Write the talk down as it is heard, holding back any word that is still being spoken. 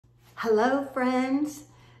Hello, friends.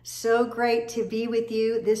 So great to be with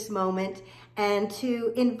you this moment and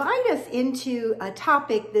to invite us into a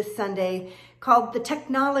topic this Sunday called the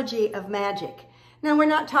technology of magic. Now, we're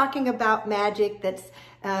not talking about magic that's,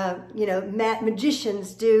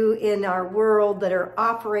 magicians do in our world that are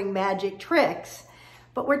offering magic tricks,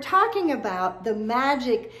 but we're talking about the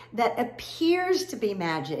magic that appears to be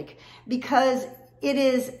magic because it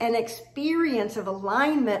is an experience of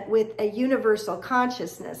alignment with a universal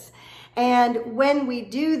consciousness. And when we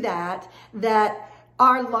do that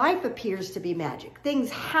our life appears to be magic.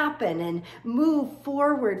 Things happen and move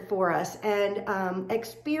forward for us. And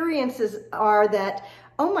experiences are that,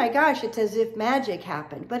 oh my gosh, it's as if magic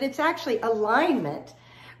happened. But it's actually alignment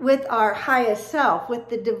with our highest self, with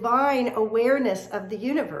the divine awareness of the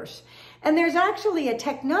universe. And there's actually a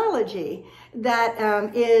technology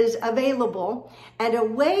that is available and a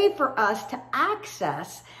way for us to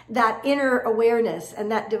access that inner awareness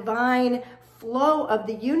and that divine flow of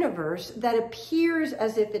the universe that appears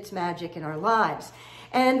as if it's magic in our lives.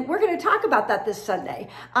 And we're going to talk about that this Sunday.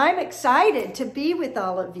 I'm excited to be with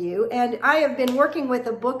all of you, and I have been working with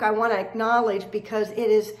a book I want to acknowledge because it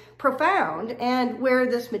is profound, and where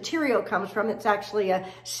this material comes from, it's actually a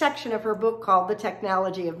section of her book called The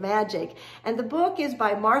Technology of Magic. And the book is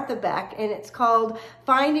by Beck, and it's called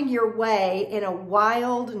Finding Your Way in a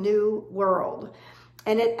Wild New World.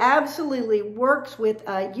 And it absolutely works with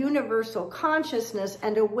a universal consciousness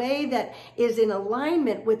and a way that is in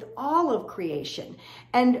alignment with all of creation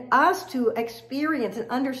and us to experience and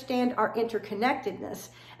understand our interconnectedness.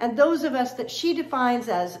 And those of us that she defines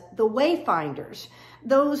as the wayfinders,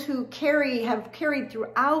 those who have carried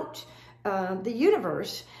throughout the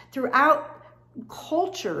universe, throughout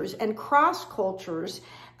cultures and cross cultures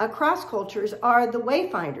are the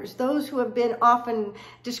wayfinders, those who have been often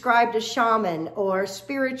described as shaman or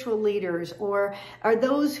spiritual leaders, or are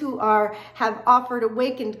those who have offered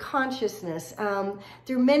awakened consciousness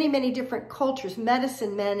through many, many different cultures,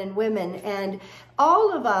 medicine men and women. And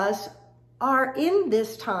all of us are in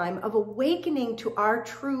this time of awakening to our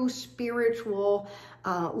true spiritual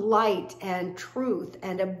light and truth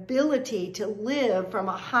and ability to live from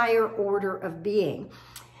a higher order of being.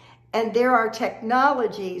 And there are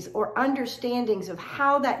technologies or understandings of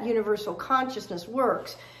how that universal consciousness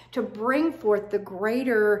works to bring forth the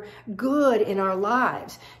greater good in our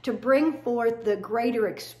lives, to bring forth the greater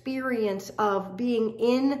experience of being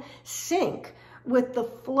in sync with the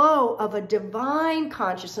flow of a divine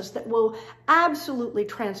consciousness that will absolutely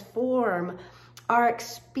transform our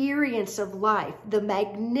experience of life, the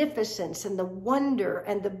magnificence and the wonder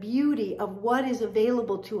and the beauty of what is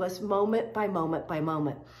available to us moment by moment by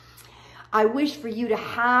moment. I wish for you to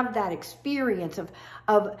have that experience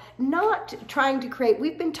of not trying to create.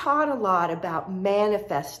 We've been taught a lot about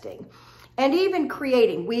manifesting and even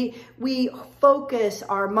creating. We focus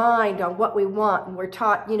our mind on what we want, and we're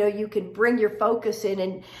taught, you can bring your focus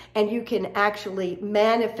in and you can actually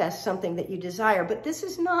manifest something that you desire. But this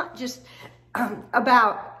is not just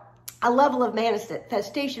about a level of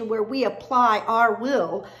manifestation where we apply our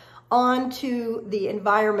will onto the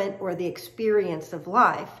environment or the experience of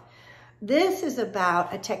life. This is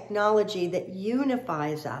about a technology that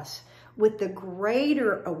unifies us with the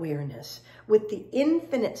greater awareness, with the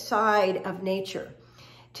infinite side of nature,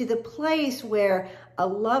 to the place where a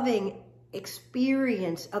loving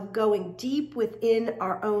experience of going deep within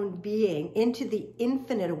our own being into the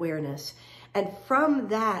infinite awareness. And from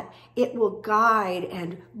that, it will guide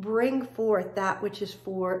and bring forth that which is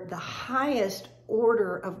for the highest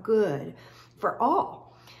order of good for all.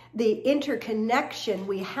 The interconnection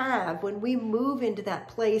we have when we move into that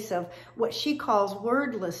place of what she calls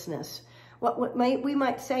wordlessness, we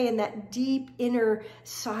might say in that deep inner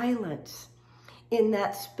silence, in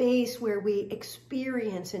that space where we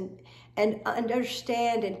experience and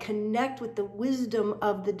understand and connect with the wisdom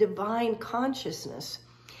of the divine consciousness.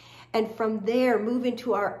 And from there, move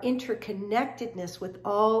into our interconnectedness with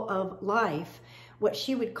all of life, what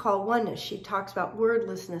she would call oneness. She talks about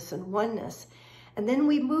wordlessness and oneness. And then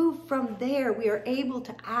we move from there, we are able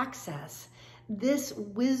to access this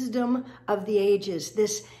wisdom of the ages,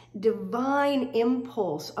 this divine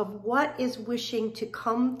impulse of what is wishing to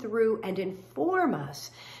come through and inform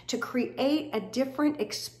us to create a different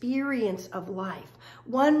experience of life.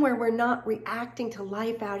 One where we're not reacting to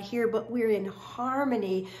life out here, but we're in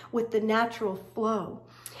harmony with the natural flow.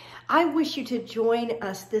 I wish you to join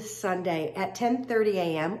us this Sunday at 10:30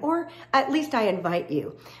 a.m., or at least I invite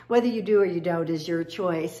you. Whether you do or you don't is your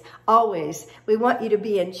choice. Always, we want you to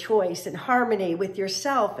be in choice and harmony with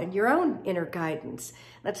yourself and your own inner guidance.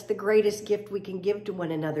 That's the greatest gift we can give to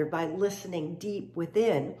one another, by listening deep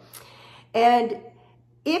within. And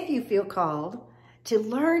If you feel called to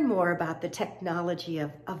learn more about the technology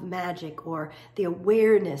of magic, or the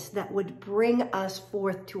awareness that would bring us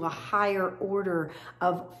forth to a higher order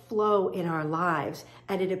of flow in our lives,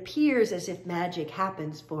 and it appears as if magic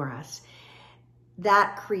happens for us,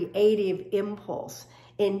 that creative impulse.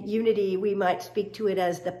 In Unity, we might speak to it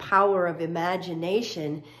as the power of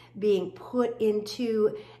imagination being put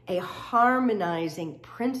into a harmonizing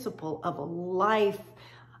principle of a life,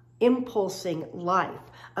 impulsing life,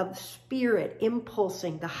 of spirit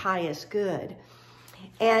impulsing the highest good.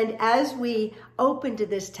 And as we open to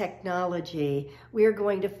this technology, we are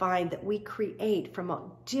going to find that we create from a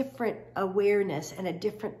different awareness and a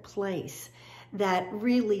different place that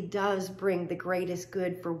really does bring the greatest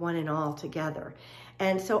good for one and all together.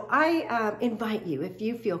 And so I invite you, if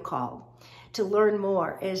you feel called to learn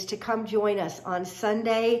more, is to come join us on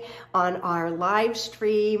Sunday on our live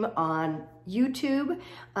stream on YouTube.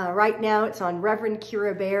 Right now it's on Reverend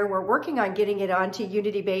Kira Bear. We're working on getting it onto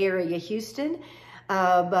Unity Bay Area Houston,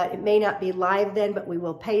 but it may not be live then, but we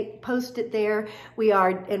will post it there.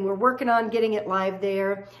 We're working on getting it live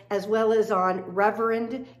there, as well as on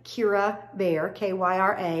Reverend Kira Bear,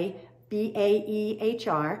 K-Y-R-A,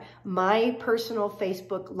 B-A-E-H-R, my personal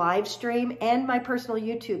Facebook live stream and my personal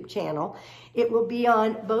YouTube channel. It will be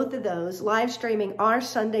on both of those, live streaming our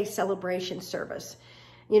Sunday celebration service.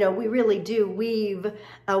 You know, we really do weave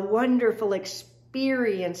a wonderful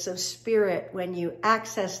experience of spirit when you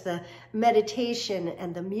access the meditation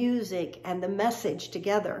and the music and the message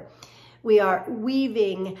together. We are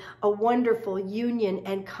weaving a wonderful union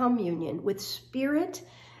and communion with spirit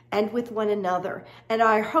and with one another. And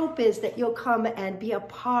our hope is that you'll come and be a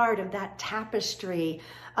part of that tapestry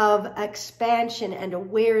of expansion and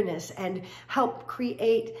awareness, and help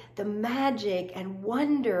create the magic and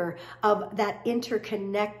wonder of that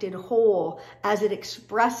interconnected whole as it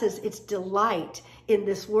expresses its delight in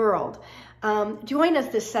this world. Join us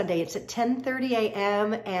this Sunday. It's at 10:30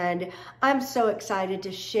 a.m. and I'm so excited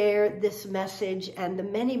to share this message and the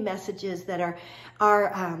many messages that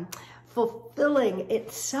are fulfilling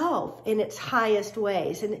itself in its highest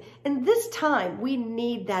ways. And in this time, we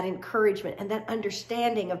need that encouragement and that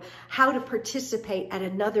understanding of how to participate at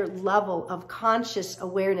another level of conscious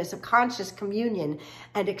awareness, of conscious communion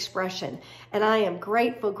and expression. And I am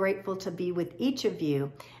grateful to be with each of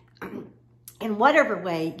you in whatever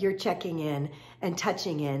way you're checking in and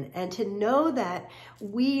touching in, and to know that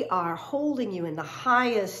we are holding you in the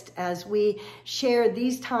highest as we share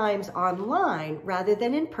these times online rather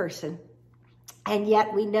than in person. And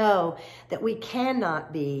yet we know that we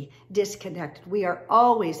cannot be disconnected. We are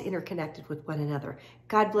always interconnected with one another.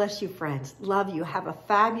 God bless you, friends. Love you. Have a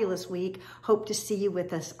fabulous week. Hope to see you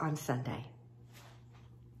with us on Sunday.